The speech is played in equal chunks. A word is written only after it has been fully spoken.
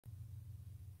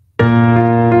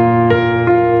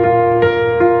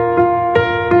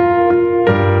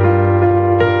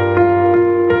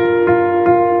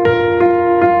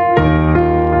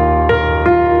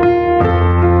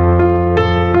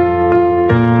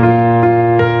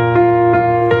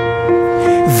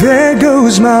There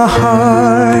goes my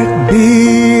heart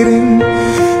beating,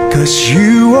 'cause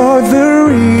you are the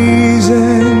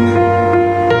reason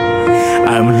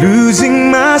I'm losing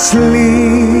my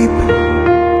sleep.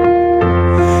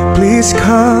 Please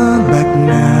come back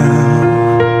now.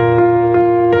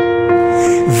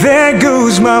 There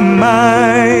goes my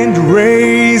mind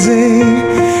racing,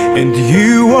 and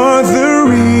you are the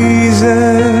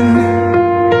reason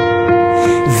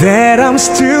that I'm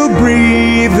still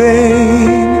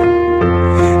breathing.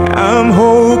 I'm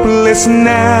hopeless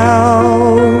now.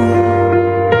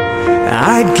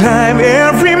 I'd climb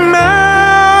every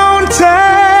mountain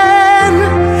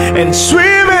and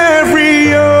swim every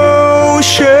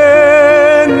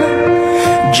ocean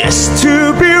just to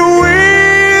be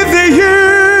with you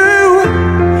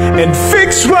and fix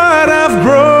what I've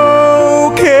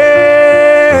broken.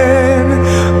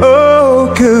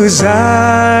 Oh, 'cause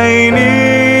I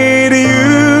need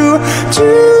you to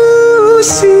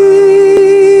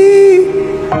see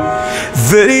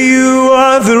that you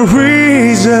are the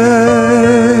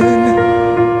reason.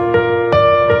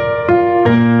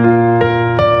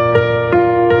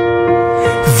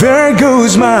 There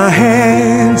goes my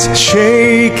hands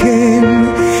shaking,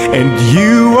 and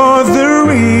you are the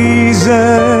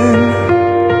reason.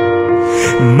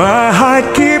 My heart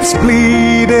keeps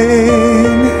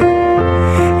bleeding.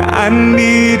 I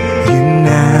need you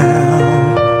now.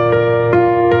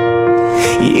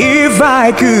 If I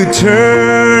could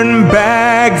turn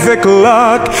back the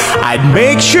clock, I'd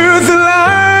make sure the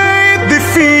light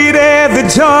defeated the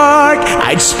dark.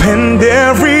 I'd spend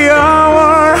every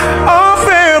hour of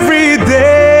every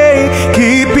day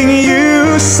keeping you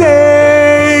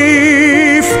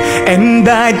safe, and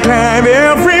I'd climb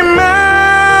every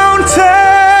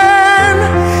mountain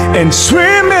and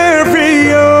swim every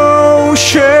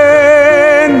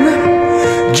ocean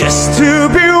just to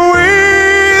be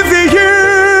with you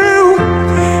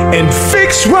and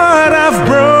fix what I've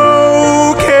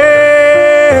broken.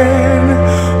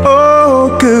 Oh,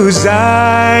 'cause I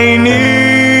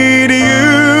need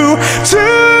you to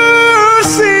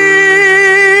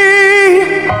see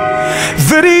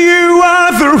that you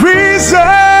are the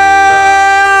reason.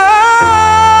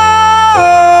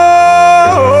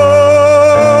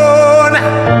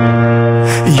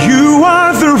 You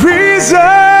are the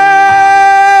reason.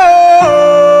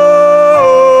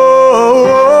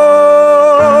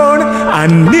 I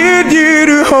need you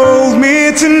to hold me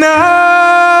tonight.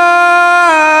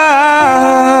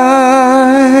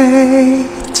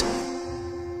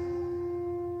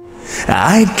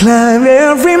 I'd climb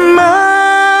every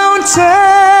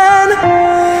mountain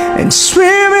and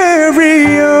swim every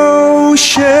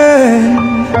ocean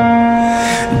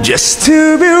just to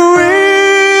be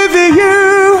with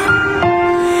you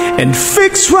and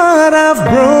fix what I've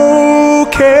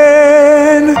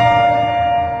broken.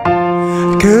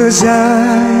 'Cause I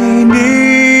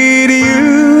need you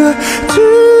to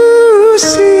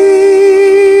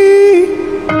see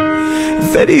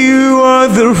that you are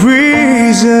the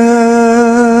reason.